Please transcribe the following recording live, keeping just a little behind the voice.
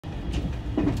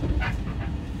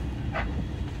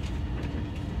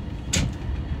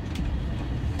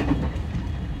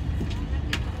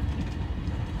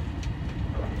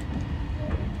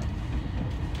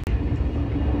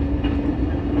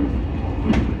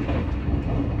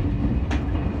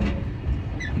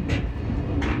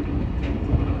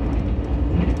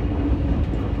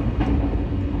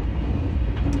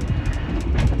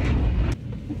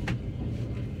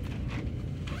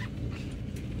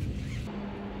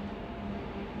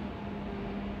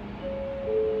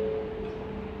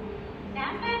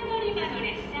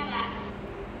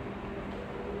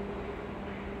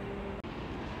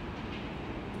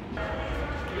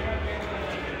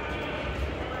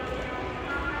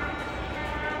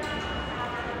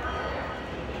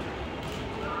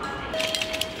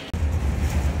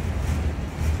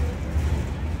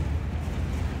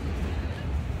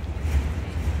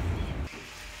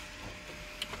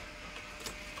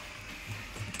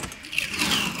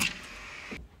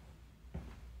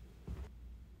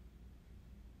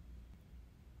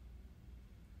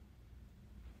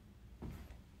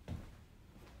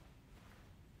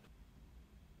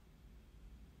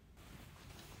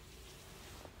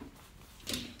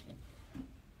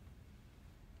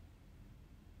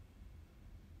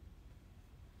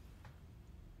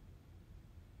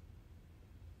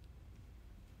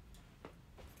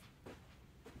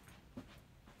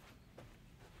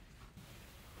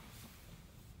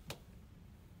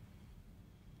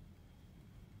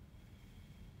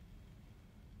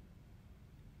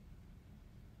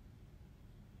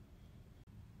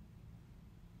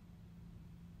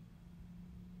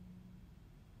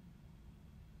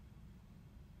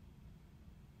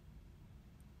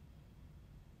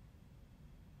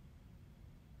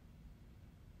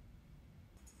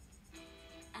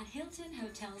Hilton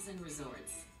Hotels and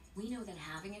Resorts, we know that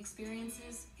having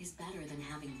experiences is better than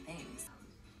having things.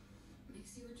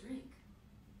 Mix you a drink,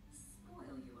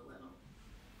 spoil you a little,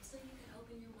 so you can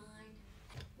open your mind,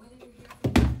 whether you're here for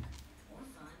work, or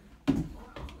fun, or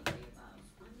all of the above,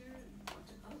 wonder what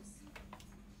to post.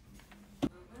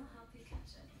 Or we'll help you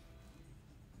catch it.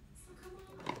 So come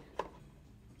on,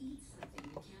 eat something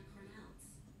you can't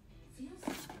pronounce, feel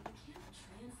something you can't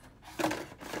translate.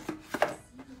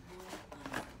 See the world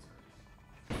unfiltered.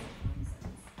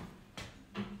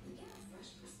 You get a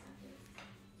fresh perspective.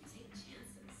 You take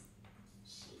chances.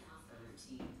 Shake off the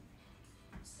routine.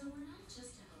 So we're not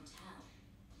just a hotel.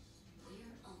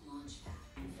 We're a launchpad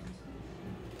filter.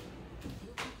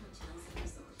 Hilton Hotels and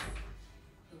Resorts.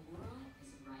 The world is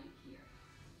right here.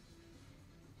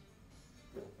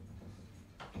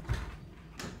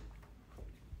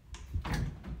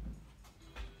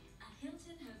 At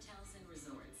Hilton Hotels and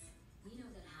Resorts, we know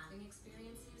that having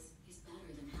experiences is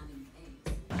better than having things.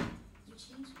 You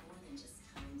change more than just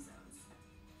time zones.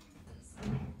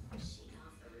 Shake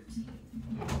off the routine.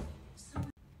 So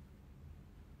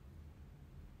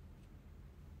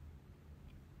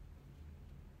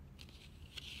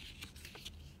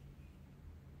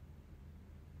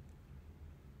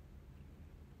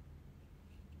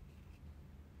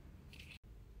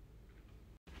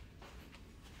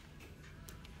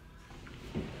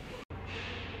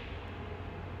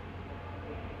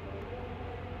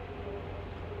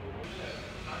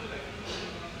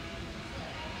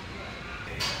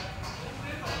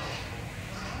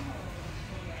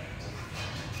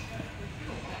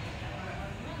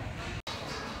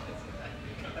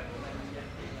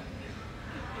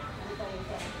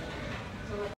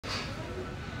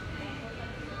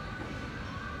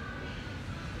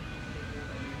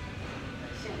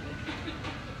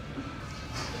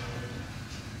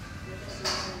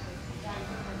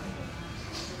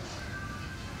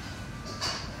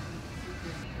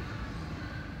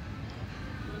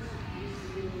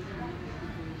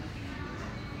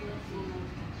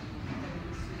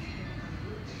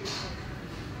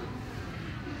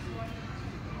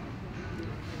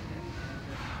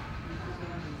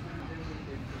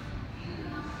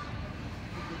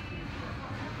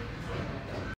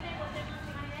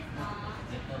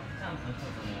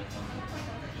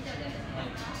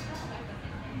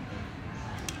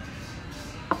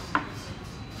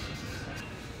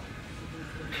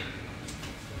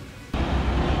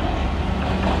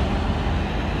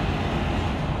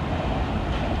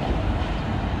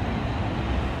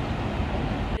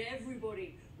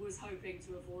everybody was hoping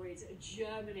to avoid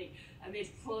Germany amid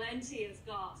plenty of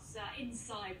gas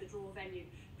inside the draw venue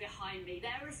behind me.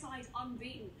 They're a side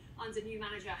unbeaten under new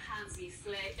manager Hansi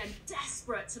Flick and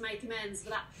desperate to make amends for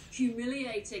that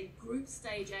humiliating group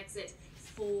stage exit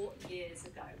 4 years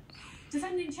ago.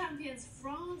 Defending champions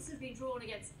France have been drawn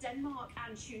against Denmark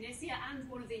and Tunisia, and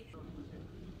one of the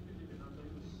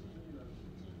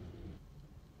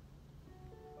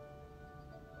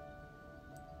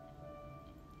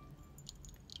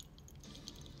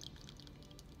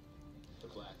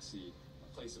Black Sea,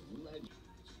 a place of legend.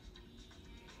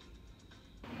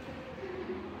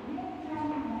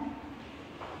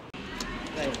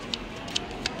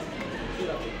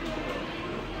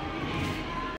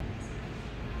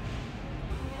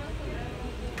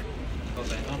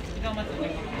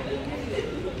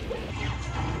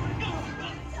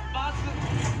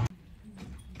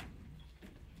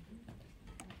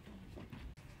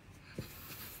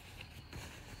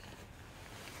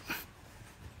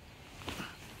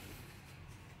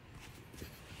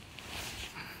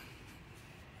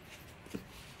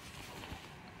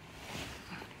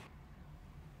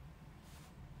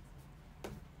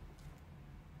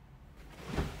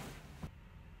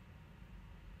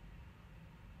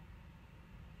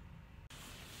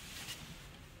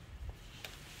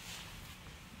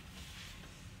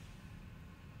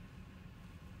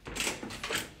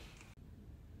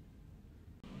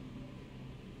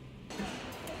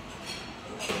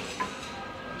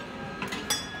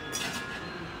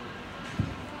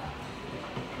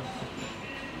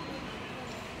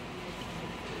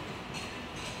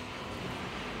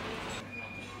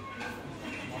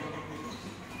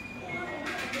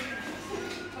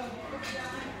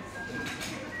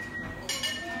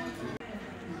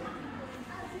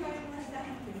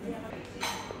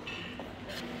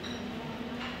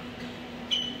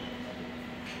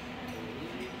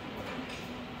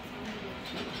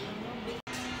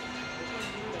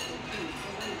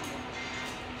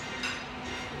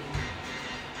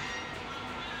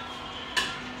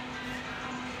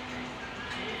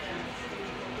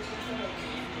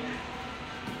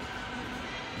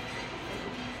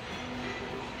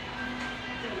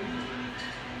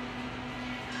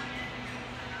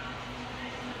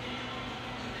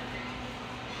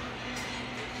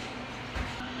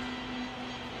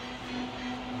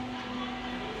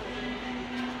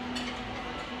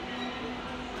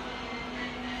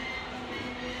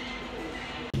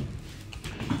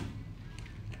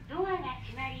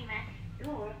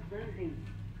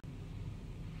 clean.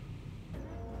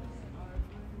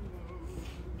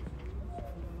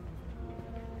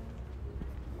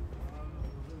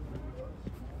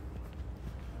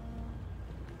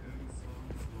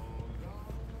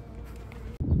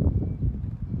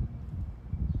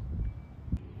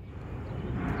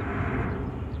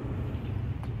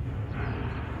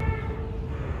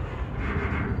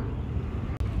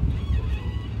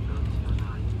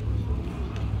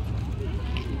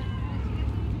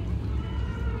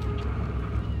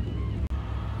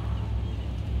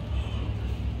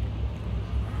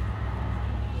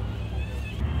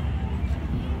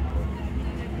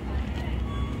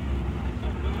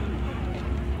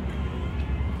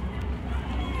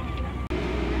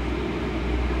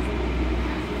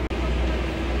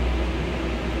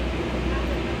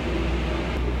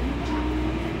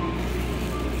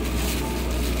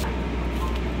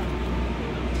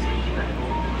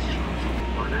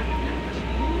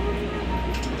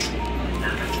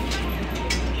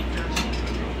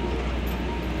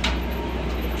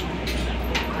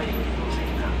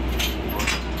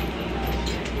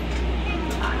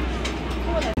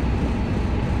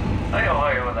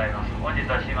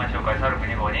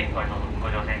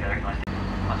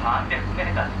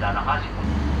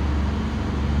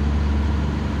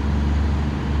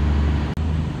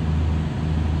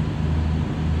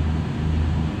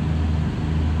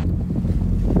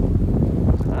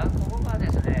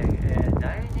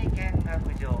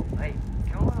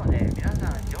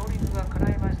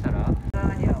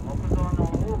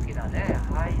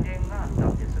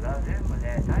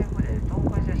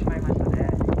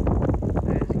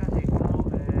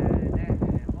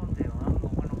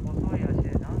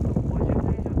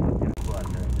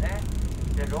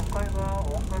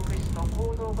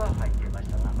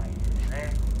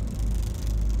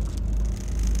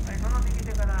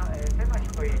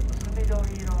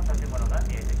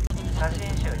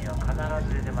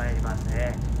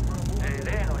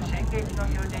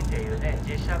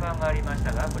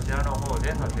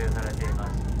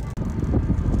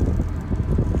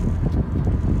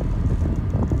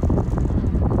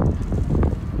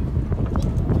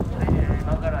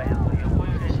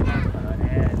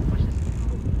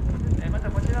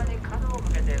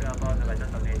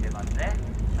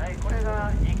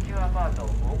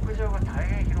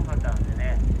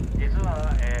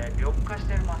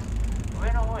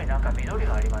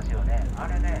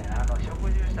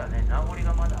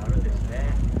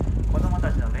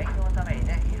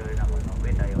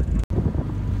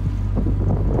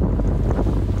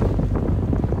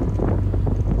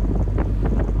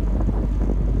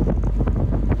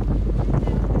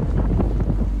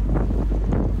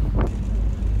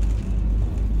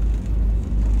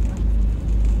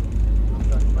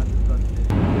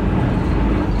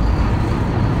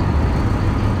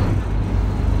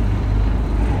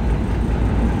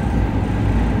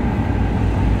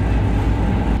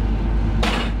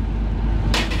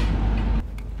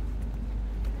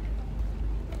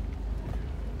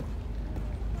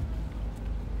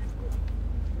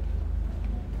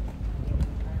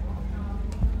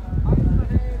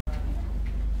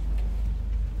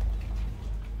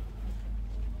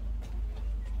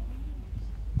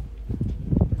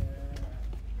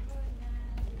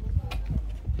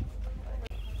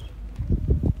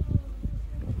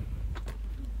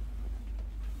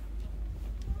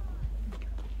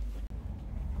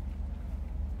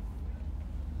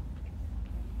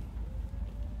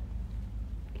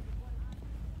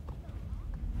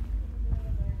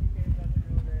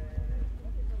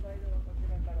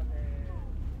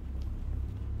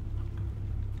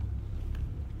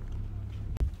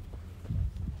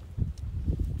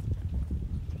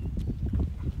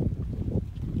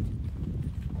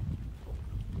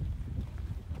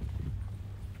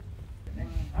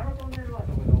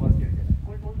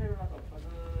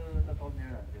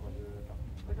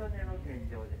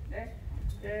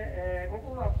 で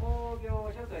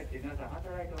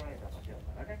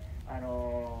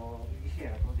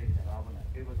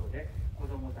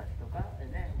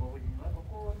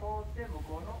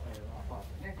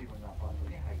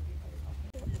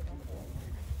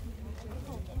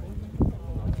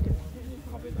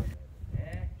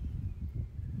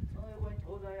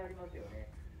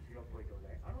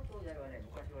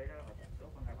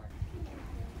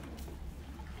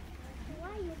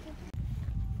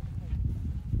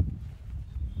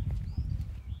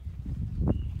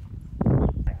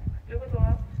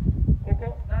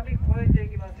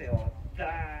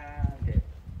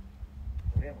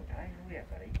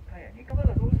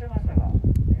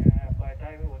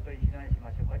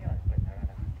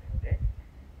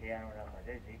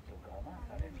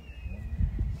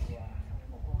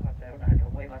も怖かったよなと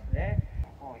思いますね。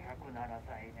もう107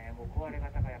歳ね、もう壊れ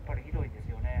方がやっぱりひどいんです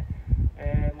よね。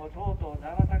もうとうとう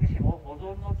長崎市も保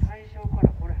存の対象から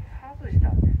これ外した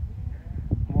んです。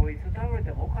もういつ倒れ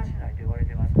てもおかしないと言われ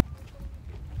てます。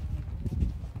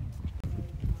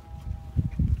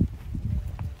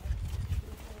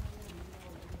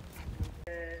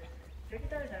石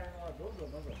炭車はどんど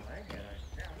ん前にやられ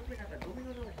てね、あの上なんかドミ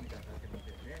ノ倒しみたいになってます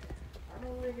よね。あ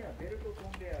の上にはベルトコ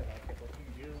ンベヤーがあって、こっち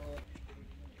に重をしてるん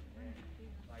ですね。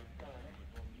まあ、いつかはね、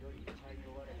もういよいよ廃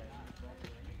業割れたりするわけ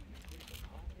でね、ゆっくりと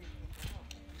変わっていくのかも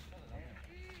しれませんね。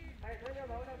はい、それでは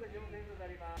まもなく乗船とな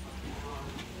ります。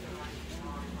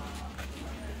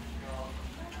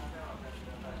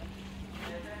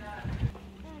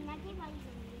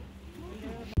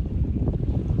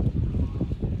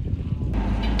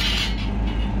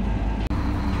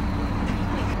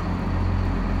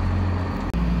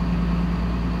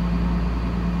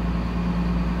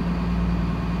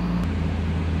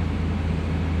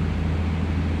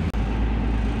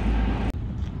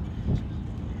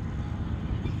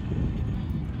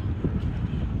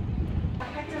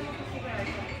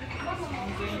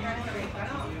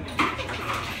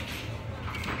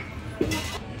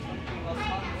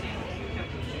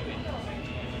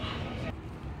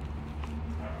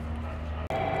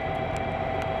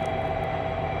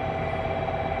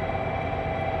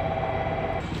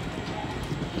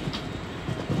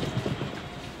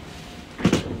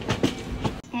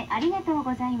ありがとう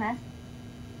ございます。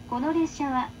この列車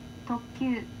は特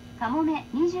急かもめ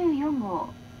24号